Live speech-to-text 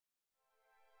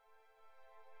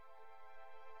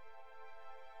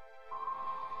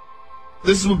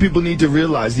This is what people need to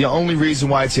realize. The only reason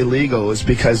why it's illegal is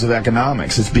because of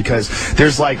economics. It's because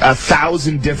there's like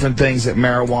 1,000 different things that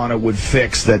marijuana would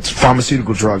fix that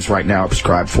pharmaceutical drugs right now are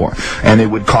prescribed for. And it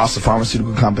would cost the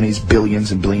pharmaceutical companies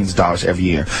billions and billions of dollars every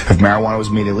year. If marijuana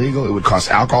was made illegal, it would cost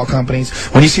alcohol companies.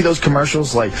 When you see those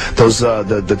commercials, like those,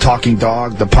 the talking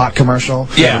dog, the pot commercial.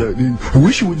 Yeah. I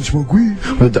wish you wouldn't smoke weed.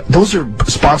 Those are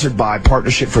sponsored by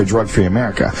Partnership for a Drug-Free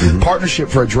America. Partnership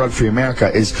for a Drug-Free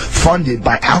America is funded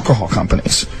by alcohol companies.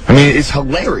 I mean, it's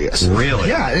hilarious. Really?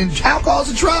 Yeah, and alcohol's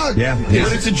a drug. Yeah.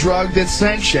 But it's a drug that's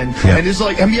sanctioned. Yeah. And it's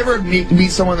like, have you ever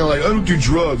meet someone that's like, I don't do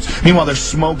drugs. Meanwhile, they're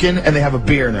smoking and they have a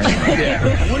beer in their hand.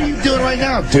 Yeah. What are you doing right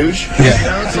now, douche? Yeah. You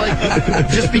know, it's like,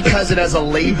 just because it has a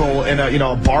label and a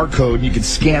barcode and you can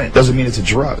scan it doesn't mean it's a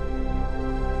drug.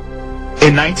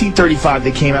 In 1935,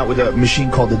 they came out with a machine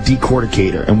called a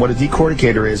decorticator. And what a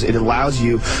decorticator is, it allows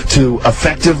you to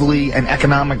effectively and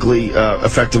economically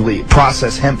effectively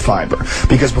process hemp fiber.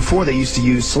 Because before they used to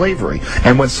use slavery.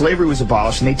 And when slavery was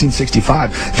abolished in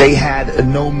 1865, they had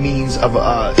no means of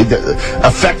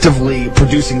effectively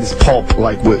producing this pulp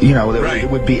like, you know, that it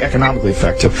would be economically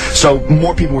effective. So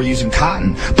more people were using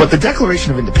cotton. But the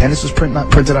Declaration of Independence was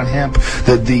printed on hemp.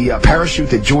 The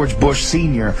parachute that George Bush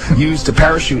Sr. used to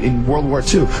parachute in World War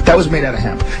II, that was made out of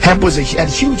hemp. Hemp had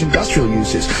huge industrial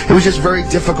uses. It was just very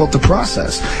difficult to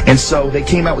process. And so they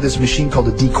came out with this machine called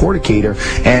a decorticator,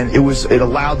 and it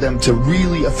allowed them to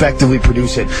really effectively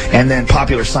produce it. And then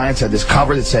Popular Science had this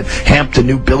cover that said, hemp, the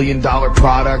new billion-dollar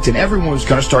product, and everyone was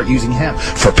going to start using hemp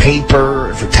for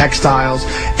paper, for textiles.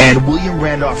 And William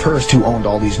Randolph Hearst, who owned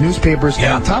all these newspapers,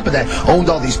 and on top of that, owned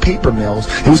all these paper mills,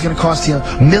 it was going to cost him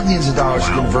millions of dollars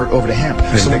to convert over to hemp.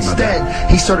 So instead,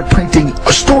 he started printing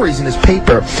stories in his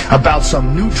paper about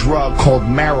some new drug called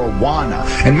marijuana.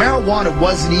 And marijuana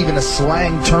wasn't even a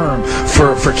slang term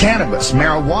for cannabis.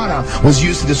 Marijuana was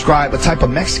used to describe a type of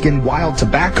Mexican wild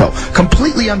tobacco,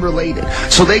 completely unrelated.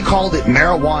 So they called it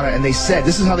marijuana, and they said,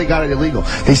 this is how they got it illegal.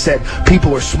 They said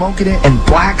people are smoking it, and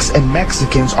blacks and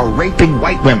Mexicans are raping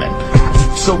white women.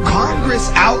 So Congress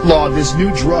outlawed this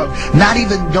new drug, not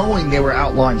even knowing they were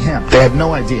outlawing hemp. They had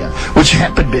no idea, which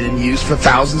hemp had been in use for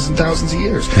thousands and thousands of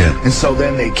years. Yeah. And so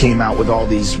then they came out with all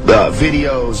these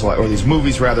videos, or these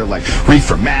movies rather, like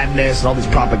Reefer Madness and all these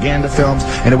propaganda films,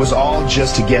 and it was all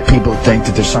just to get people to think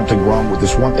that there's something wrong with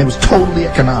this one. It was totally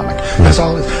economic. That's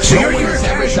all it is. So you're a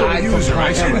casual user,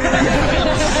 right? I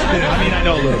mean, I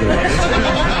know a little bit about it.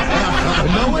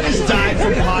 No one has died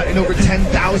from pot in over 10,000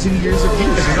 years of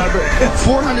use.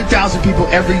 400,000 people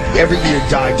every year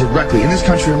die directly, in this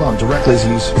country alone, directly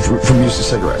from use of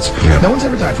cigarettes. Yeah. No one's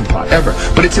ever died from pot, ever.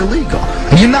 But it's illegal.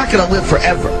 And you're not going to live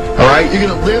forever, all right? You're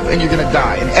going to live and you're going to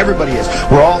die, and everybody is.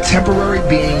 We're all temporary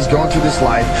beings going through this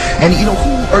life, and, you know,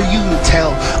 who are you to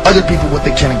tell other people what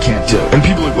they can and can't do? And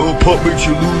people are like, oh, pot makes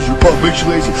you loser, pot makes you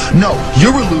lazy. No,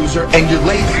 you're a loser and you're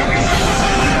lazy.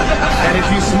 And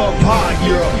if you smoke pot,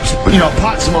 you're a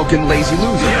pot-smoking lazy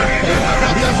loser.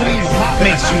 It doesn't mean pot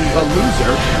makes you a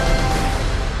loser.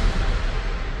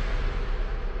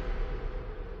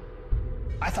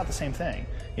 I thought the same thing.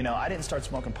 You know, I didn't start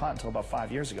smoking pot until about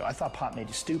 5 years ago. I thought pot made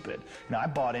you stupid. You know, I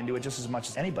bought into it just as much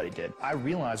as anybody did. I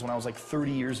realized when I was like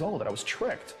 30 years old that I was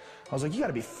tricked. I was like, you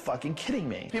gotta be fucking kidding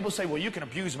me. People say, well, you can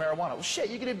abuse marijuana. Well, shit,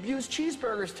 you can abuse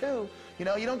cheeseburgers too. You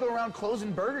know, you don't go around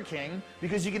closing Burger King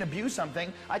because you can abuse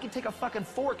something. I can take a fucking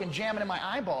fork and jam it in my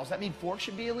eyeballs. That mean forks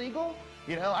should be illegal?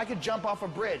 You know, I could jump off a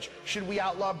bridge. Should we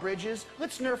outlaw bridges?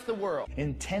 Let's nerf the world.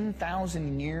 In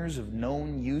 10,000 years of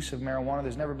known use of marijuana,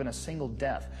 there's never been a single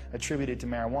death attributed to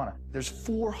marijuana. There's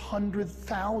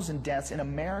 400,000 deaths in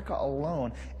America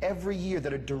alone every year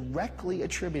that are directly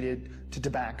attributed to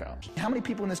tobacco. How many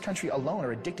people in this country alone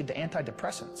are addicted to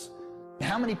antidepressants?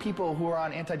 How many people who are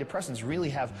on antidepressants really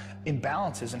have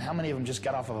imbalances, and how many of them just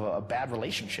got off of a bad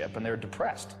relationship and they're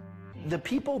depressed? The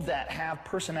people that have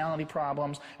personality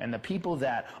problems and the people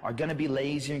that are going to be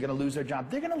lazy and going to lose their job,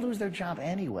 they're going to lose their job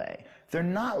anyway. They're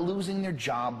not losing their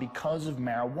job because of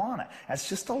marijuana. That's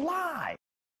just a lie.